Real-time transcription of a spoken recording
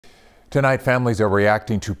Tonight, families are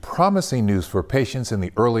reacting to promising news for patients in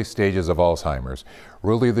the early stages of Alzheimer's.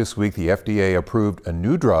 Earlier this week, the FDA approved a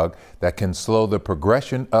new drug that can slow the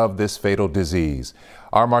progression of this fatal disease.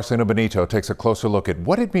 Our Marcelo Benito takes a closer look at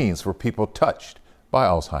what it means for people touched by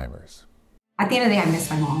Alzheimer's. At the end of the day, I miss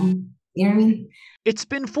my mom. You know what I mean? It's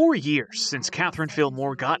been 4 years since Catherine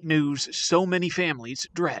Fillmore got news so many families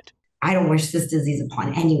dread. I don't wish this disease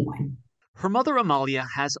upon anyone. Her mother, Amalia,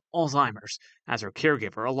 has Alzheimer's. As her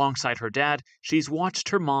caregiver alongside her dad, she's watched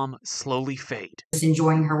her mom slowly fade. Just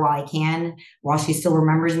enjoying her while I can, while she still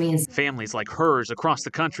remembers me. Families like hers across the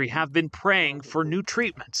country have been praying for new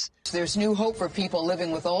treatments. There's new hope for people living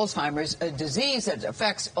with Alzheimer's, a disease that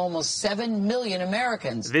affects almost 7 million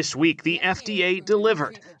Americans. This week, the FDA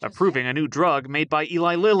delivered, approving a new drug made by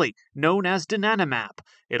Eli Lilly, known as donanemab.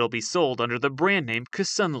 It'll be sold under the brand name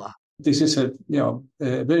Kisunla. This is a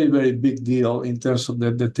very, very big deal in terms of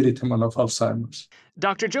the treatment of Alzheimer's.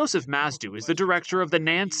 Dr. Joseph Mazdu is the director of the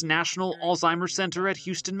Nance National Alzheimer's Center at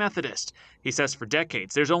Houston Methodist. He says for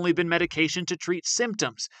decades there's only been medication to treat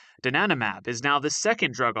symptoms. Donanemab is now the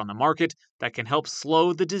second drug on the market that can help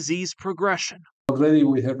slow the disease progression. Already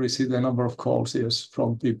we have received a number of calls, yes,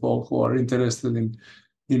 from people who are interested in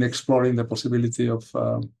exploring the possibility of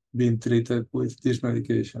being treated with this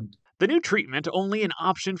medication. The new treatment only an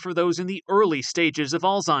option for those in the early stages of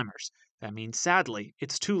Alzheimer's. That means, sadly,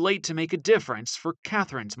 it's too late to make a difference for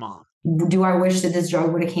Catherine's mom. Do I wish that this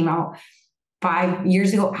drug would have came out 5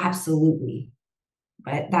 years ago? Absolutely.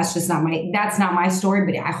 But that's not my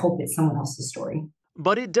story, but I hope it's someone else's story.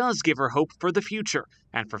 But it does give her hope for the future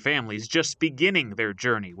and for families just beginning their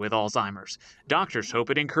journey with Alzheimer's. Doctors hope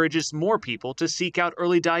it encourages more people to seek out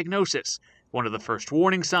early diagnosis. One of the first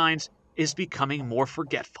warning signs is becoming more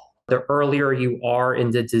forgetful. The earlier you are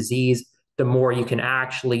in the disease, the more you can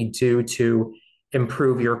actually do to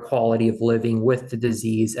improve your quality of living with the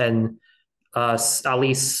disease and at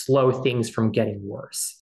least slow things from getting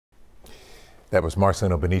worse. That was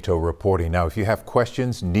Marcelo Benito reporting. Now, if you have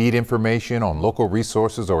questions, need information on local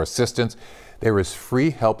resources or assistance, there is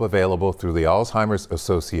free help available through the Alzheimer's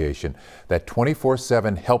Association. That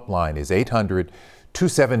 24/7 helpline is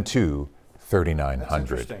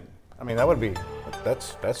 800-272-3900. I mean, that would be,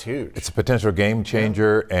 that's huge. It's a potential game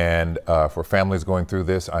changer, and for families going through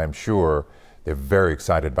this, I'm sure they're very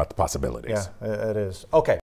excited about the possibilities. Yeah, it is. Okay.